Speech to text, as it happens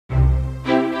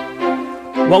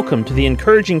Welcome to the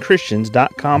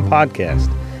encouragingchristians.com podcast.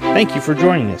 Thank you for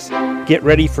joining us. Get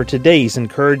ready for today's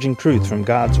encouraging truth from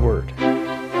God's Word.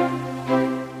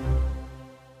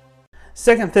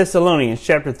 2 Thessalonians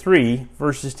chapter 3,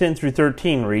 verses 10 through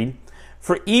 13 read,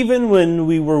 "For even when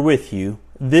we were with you,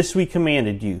 this we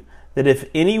commanded you, that if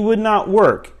any would not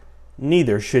work,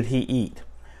 neither should he eat.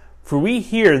 For we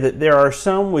hear that there are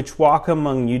some which walk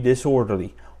among you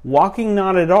disorderly, walking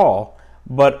not at all,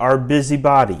 but are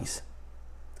busybodies.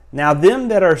 Now them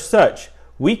that are such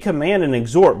we command and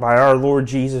exhort by our Lord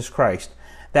Jesus Christ,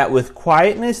 that with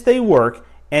quietness they work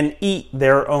and eat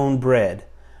their own bread.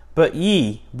 But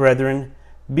ye, brethren,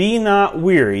 be not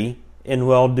weary in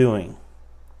well-doing."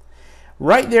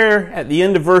 Right there at the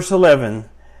end of verse 11,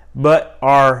 but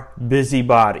are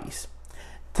busybodies.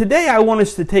 Today I want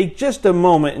us to take just a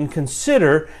moment and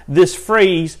consider this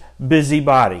phrase,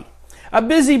 busybody. A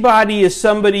busybody is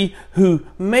somebody who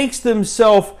makes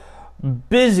themselves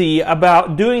busy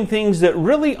about doing things that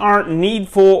really aren't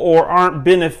needful or aren't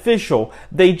beneficial.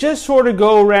 They just sort of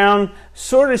go around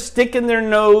sort of sticking their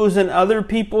nose in other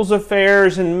people's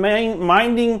affairs and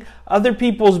minding other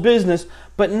people's business,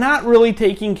 but not really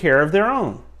taking care of their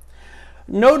own.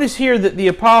 Notice here that the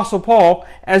Apostle Paul,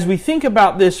 as we think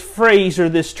about this phrase or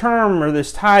this term or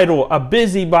this title, a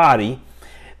busybody,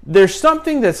 there's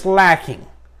something that's lacking,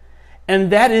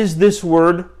 and that is this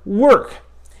word work.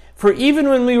 "For even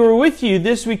when we were with you,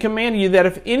 this we commanded you, that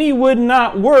if any would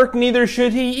not work, neither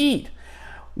should he eat."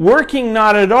 Working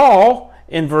not at all,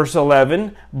 in verse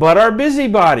 11, but are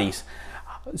busybodies.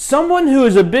 Someone who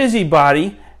is a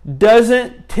busybody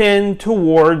doesn't tend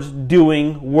towards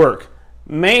doing work.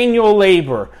 Manual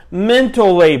labor,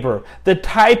 mental labor, the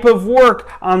type of work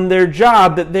on their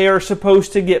job that they are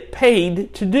supposed to get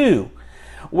paid to do.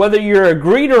 Whether you're a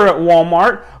greeter at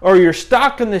Walmart, or you're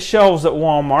stocking the shelves at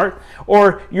Walmart,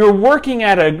 or you're working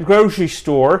at a grocery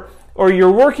store, or you're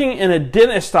working in a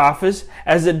dentist office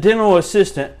as a dental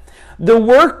assistant, the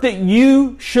work that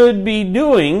you should be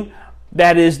doing,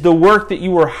 that is the work that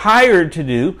you were hired to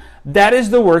do, that is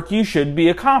the work you should be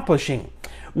accomplishing.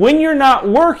 When you're not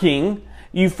working,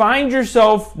 you find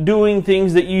yourself doing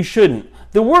things that you shouldn't.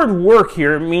 The word work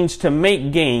here means to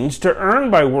make gains, to earn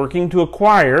by working, to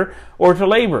acquire, or to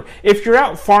labor. If you're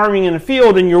out farming in a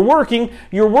field and you're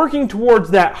working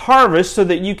towards that harvest so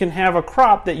that you can have a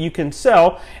crop that you can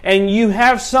sell, and you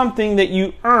have something that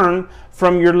you earn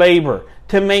from your labor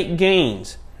to make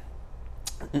gains.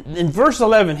 In verse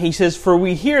 11, he says, "For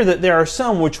we hear that there are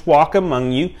some which walk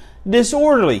among you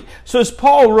disorderly." So as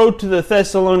Paul wrote to the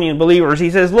Thessalonian believers, he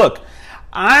says, look,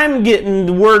 I'm getting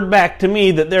the word back to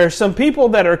me that there are some people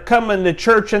that are coming to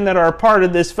church and that are part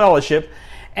of this fellowship,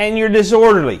 and you're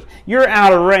disorderly. You're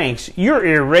out of ranks. You're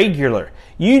irregular.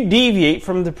 You deviate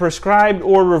from the prescribed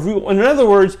order of rule. In other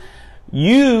words,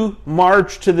 you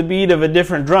march to the beat of a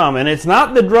different drum. And it's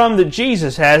not the drum that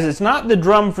Jesus has. It's not the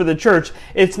drum for the church.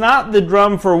 It's not the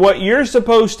drum for what you're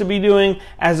supposed to be doing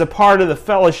as a part of the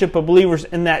fellowship of believers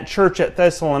in that church at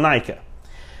Thessalonica.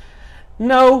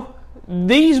 No.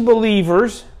 These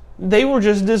believers, they were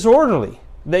just disorderly.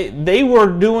 They were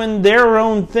doing their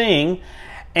own thing,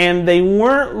 and they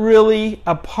weren't really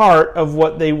a part of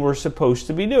what they were supposed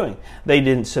to be doing. They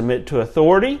didn't submit to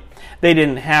authority. They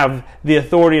didn't have the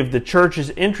authority of the church's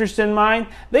interest in mind.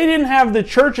 They didn't have the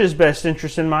church's best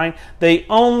interest in mind. They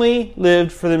only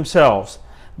lived for themselves.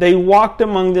 They walked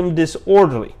among them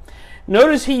disorderly.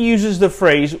 Notice he uses the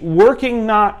phrase, working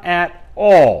not at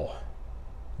all,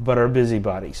 but are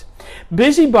busybodies.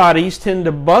 Busybodies tend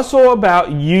to bustle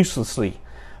about uselessly,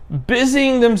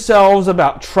 busying themselves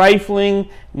about trifling,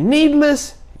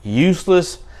 needless,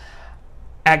 useless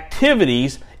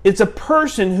activities. It's a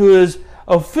person who is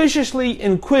officiously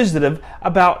inquisitive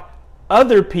about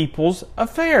other people's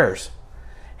affairs.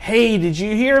 Hey, did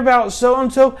you hear about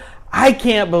so-and-so? I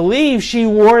can't believe she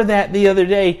wore that the other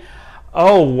day.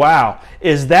 Oh, wow.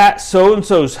 Is that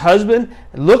so-and-so's husband?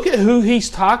 Look at who he's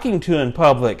talking to in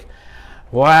public.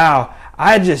 Wow.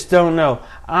 I just don't know.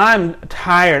 I'm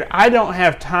tired. I don't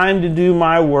have time to do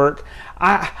my work.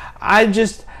 I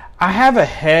have a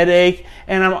headache,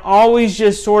 and I'm always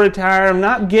just sort of tired. I'm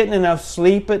not getting enough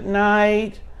sleep at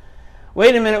night.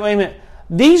 Wait a minute.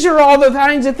 These are all the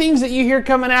kinds of things that you hear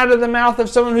coming out of the mouth of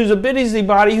someone who's a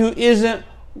busybody who isn't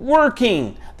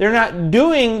working. They're not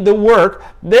doing the work.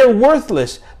 They're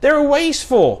worthless. They're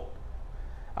wasteful.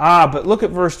 But look at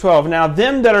verse 12. "Now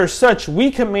them that are such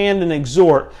we command and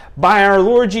exhort by our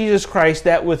Lord Jesus Christ,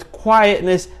 that with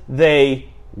quietness they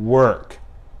work."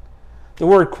 The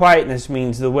word quietness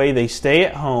means the way they stay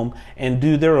at home and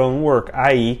do their own work,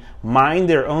 i.e., mind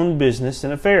their own business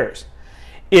and affairs.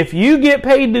 If you get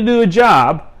paid to do a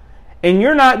job and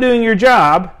you're not doing your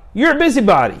job, you're a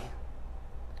busybody.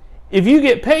 If you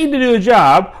get paid to do a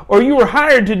job, or you were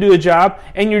hired to do a job,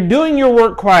 and you're doing your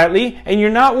work quietly, and you're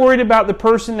not worried about the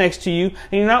person next to you,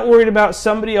 and you're not worried about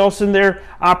somebody else and their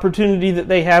opportunity that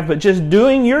they have, but just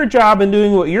doing your job and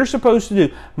doing what you're supposed to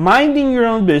do, minding your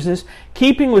own business,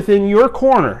 keeping within your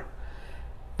corner,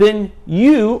 then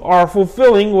you are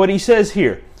fulfilling what he says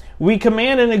here. We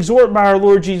command and exhort by our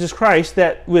Lord Jesus Christ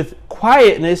that with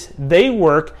quietness they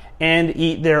work and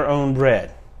eat their own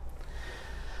bread.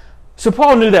 So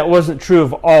Paul knew that wasn't true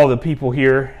of all the people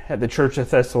here at the church of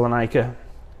Thessalonica.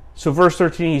 So verse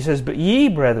 13 he says, "But ye,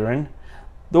 brethren,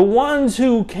 the ones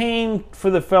who came for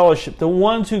the fellowship, the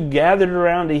ones who gathered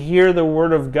around to hear the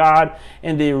word of God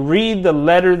and to read the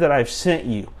letter that I've sent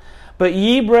you. But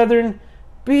ye, brethren,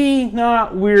 be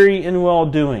not weary in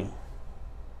well-doing."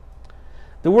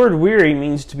 The word weary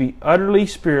means to be utterly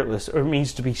spiritless, or it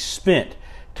means to be spent,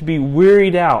 to be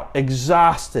wearied out,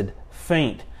 exhausted,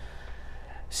 faint.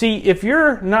 See, if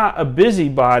you're not a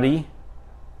busybody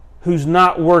who's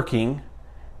not working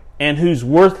and who's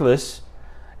worthless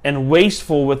and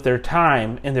wasteful with their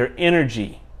time and their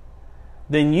energy,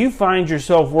 then you find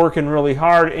yourself working really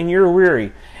hard and you're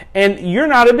weary. And you're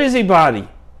not a busybody.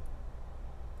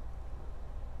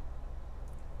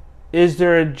 Is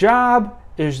there a job?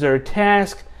 Is there a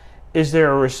task? Is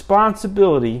there a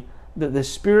responsibility that the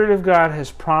Spirit of God has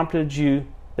prompted you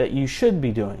that you should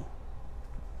be doing?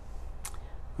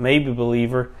 Maybe,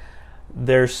 believer,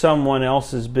 there's someone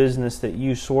else's business that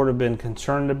you sort of been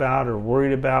concerned about or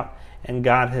worried about, and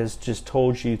God has just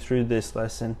told you through this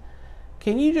lesson,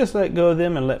 can you just let go of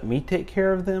them and let me take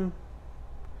care of them?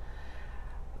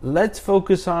 Let's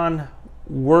focus on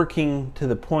working to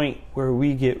the point where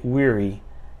we get weary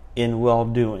in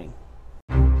well-doing.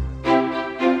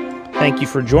 Thank you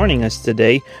for joining us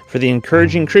today for the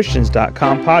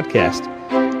EncouragingChristians.com podcast.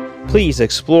 Please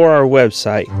explore our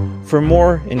website for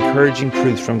more encouraging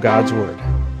truths from God's Word.